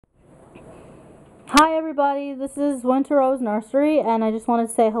Hi everybody, this is Winter Rose Nursery, and I just wanted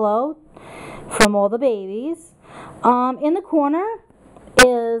to say hello from all the babies. In the corner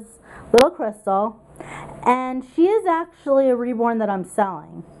is little Crystal, and she is actually a reborn that I'm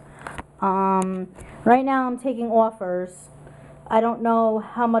selling. Right now I'm taking offers. I don't know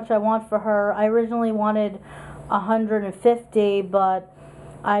how much I want for her. I originally wanted 150, but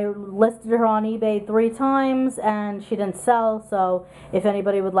I listed her on eBay 3 times and she didn't sell, so if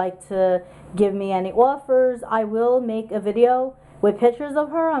anybody would like to give me any offers, I will make a video with pictures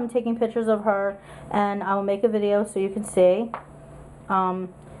of her. I'm taking pictures of her and I will make a video so you can see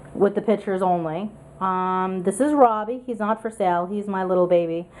with the pictures only. This is Robbie. He's not for sale. He's my little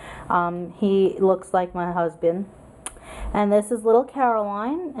baby. He looks like my husband. And this is little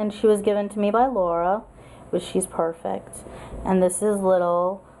Caroline, and she was given to me by Laura, which she's perfect. And this is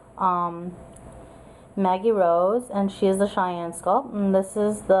little Maggie Rose, and she is the Cheyenne sculpt. And this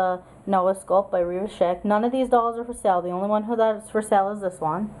is the Noah sculpt by Reva Schick. None of these dolls are for sale. The only one that's for sale is this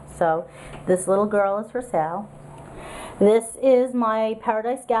one. So this little girl is for sale. This is my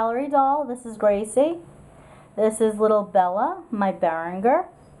Paradise Gallery doll. This is Gracie. This is little Bella, my Berenger.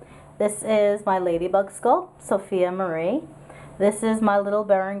 This is my Ladybug sculpt, Sophia Marie. This is my little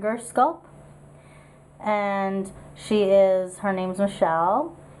Berenger sculpt. And her name's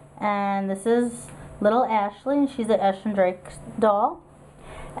Michelle. And this is little Ashley, and she's an Esh and Drake doll.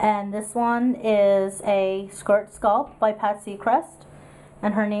 And this one is a skirt sculpt by Pat Seacrest,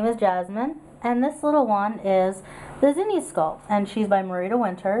 and her name is Jasmine. And this little one is the Zinni sculpt, and she's by Marita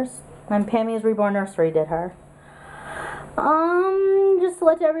Winters, and Pammy's Reborn Nursery did her. Just to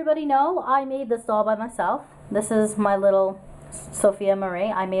let everybody know, I made this doll by myself. This is my little Sophia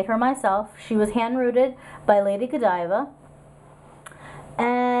Marie. I made her myself. She was hand-rooted by Lady Godiva.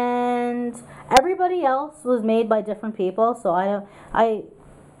 And everybody else was made by different people, so I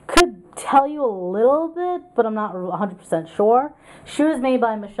could tell you a little bit, but I'm not 100% sure. She was made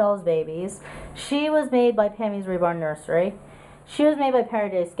by Michelle's Babies. She was made by Pammy's Reborn Nursery. She was made by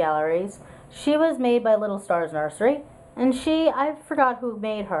Paradise Galleries. She was made by Little Stars Nursery. And I forgot who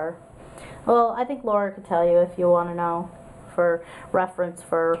made her. Well, I think Laura could tell you if you want to know, for reference,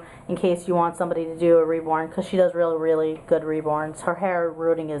 in case you want somebody to do a reborn, because she does really good reborns. Her hair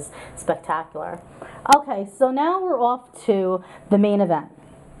rooting is spectacular. Okay, so now we're off to the main event,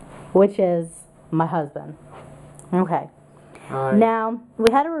 which is my husband. Okay. Hi. Now,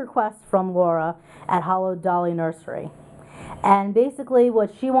 we had a request from Laura at Hollowed Dolly Nursery. And basically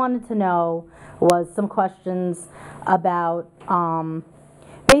what she wanted to know was some questions about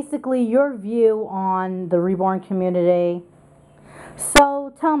basically your view on the reborn community.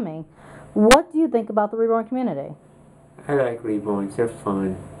 So tell me, what do you think about the reborn community? I like reborns. They're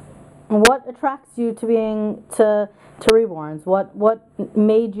fun. What attracts you to reborns? What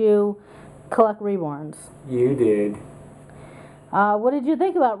made you collect reborns? You did. What did you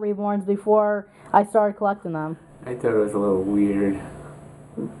think about reborns before I started collecting them? I thought it was a little weird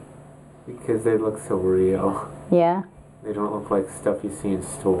because they look so real. Yeah? They don't look like stuff you see in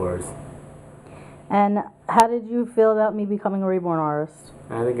stores. And how did you feel about me becoming a reborn artist?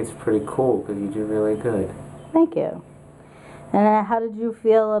 I think it's pretty cool because you do really good. Thank you. And how did you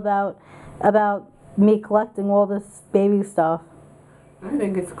feel about me collecting all this baby stuff? I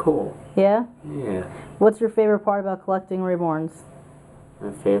think it's cool. Yeah? Yeah. What's your favorite part about collecting reborns?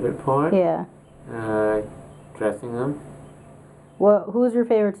 My favorite part? Yeah. Dressing them. Who's your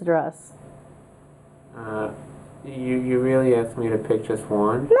favorite to dress? You really asked me to pick just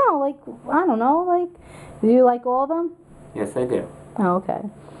one? No, like, I don't know, like, do you like all of them? Yes, I do. Oh, okay.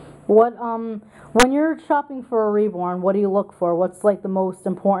 When you're shopping for a reborn, what do you look for? What's like the most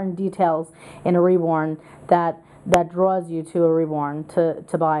important details in a reborn that draws you to a reborn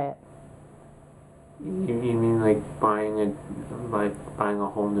to buy it? You mean like buying a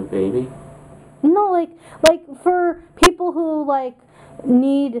whole new baby? No, like for people who like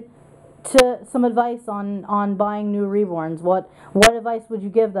need some advice on buying new reborns. What advice would you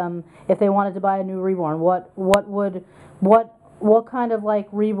give them if they wanted to buy a new reborn? What kind of like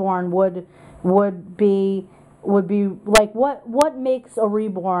reborn would be like what makes a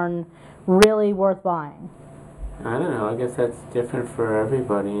reborn really worth buying? I don't know. I guess that's different for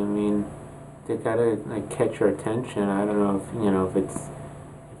everybody. I mean, they gotta like catch your attention. I don't know if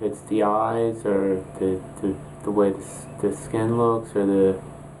it's the eyes or the way the skin looks or the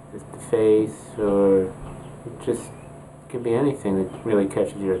face, or it just could be anything that really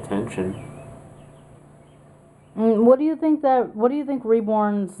catches your attention. What do you think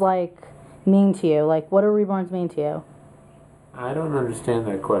reborns like mean to you? Like, what do reborns mean to you? I don't understand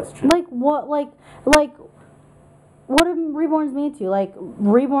that question. Like what? Like what do reborns mean to you? Like,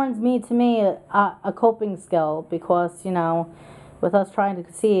 reborns mean to me a coping skill because, you know, with us trying to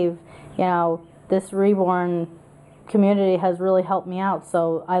conceive, you know, this reborn community has really helped me out.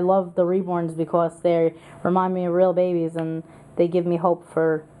 So I love the reborns because they remind me of real babies and they give me hope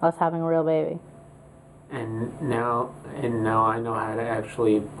for us having a real baby. And now I know how to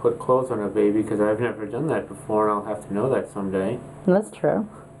actually put clothes on a baby because I've never done that before, and I'll have to know that someday. That's true.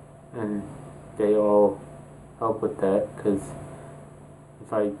 And they all help with that because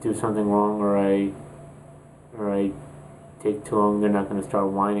if I do something wrong or I take too long, they're not going to start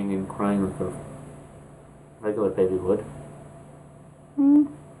whining and crying like a regular baby would.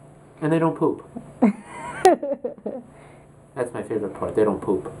 Mm. And they don't poop. That's my favorite part. They don't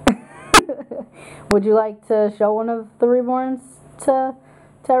poop. Would you like to show one of the reborns to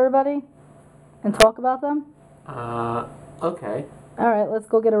everybody and talk about them? Okay. All right, let's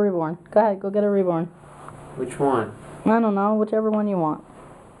go get a reborn. Go ahead, go get a reborn. Which one? I don't know, whichever one you want.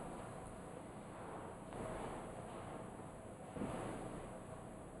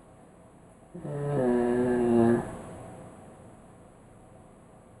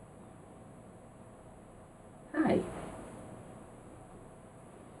 Hi.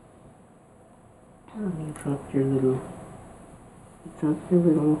 Oh, you dropped your little.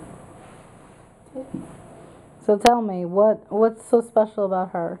 So tell me, what's so special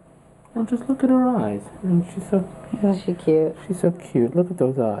about her? Well, just look at her eyes. I mean, Isn't she cute? she's so cute. Look at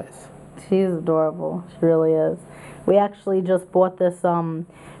those eyes. She's adorable. She really is. We actually just bought this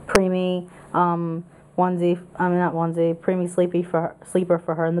preemie onesie. I mean not onesie, preemie sleeper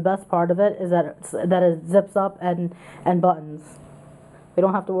for her. And the best part of it is that it zips up and buttons. We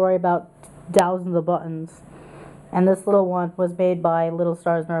don't have to worry about thousands of buttons. And this little one was made by Little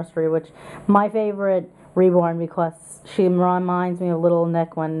Stars Nursery, which my favorite reborn because she reminds me of little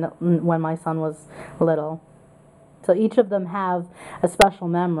Nick when my son was little. So each of them have a special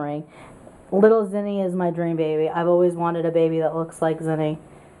memory. Little Zinni is my dream baby. I've always wanted a baby that looks like Zinni,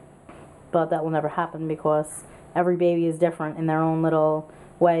 but that will never happen because every baby is different in their own little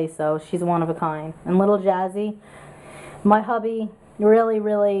way, so she's one of a kind. And little Jazzy, my hubby really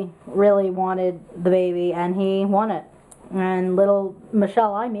wanted the baby, and he won it. And little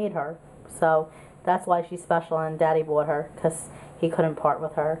Michelle, I made her, so that's why she's special, and Daddy bought her because he couldn't part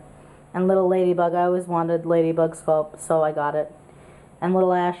with her. And little Ladybug, I always wanted Ladybug sculpt, so I got it. And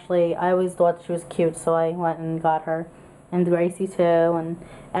little Ashley, I always thought she was cute, so I went and got her. And Gracie too, and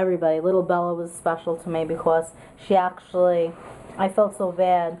everybody. Little Bella was special to me because she actually, I felt so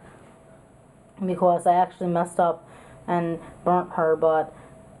bad because I actually messed up and burnt her, but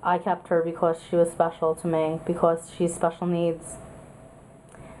I kept her because she was special to me, because she's special needs.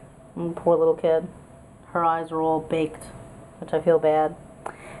 And poor little kid. Her eyes were all baked, which I feel bad.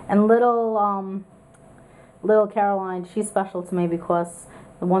 And little Caroline, she's special to me because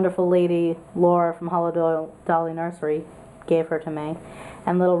the wonderful lady Laura from Dolly Nursery gave her to me.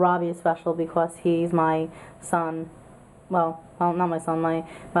 And little Robbie is special because he's my son. Well, not my son, my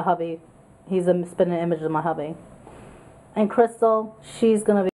hubby. He's a spinning image of my hubby. And Crystal, she's gonna be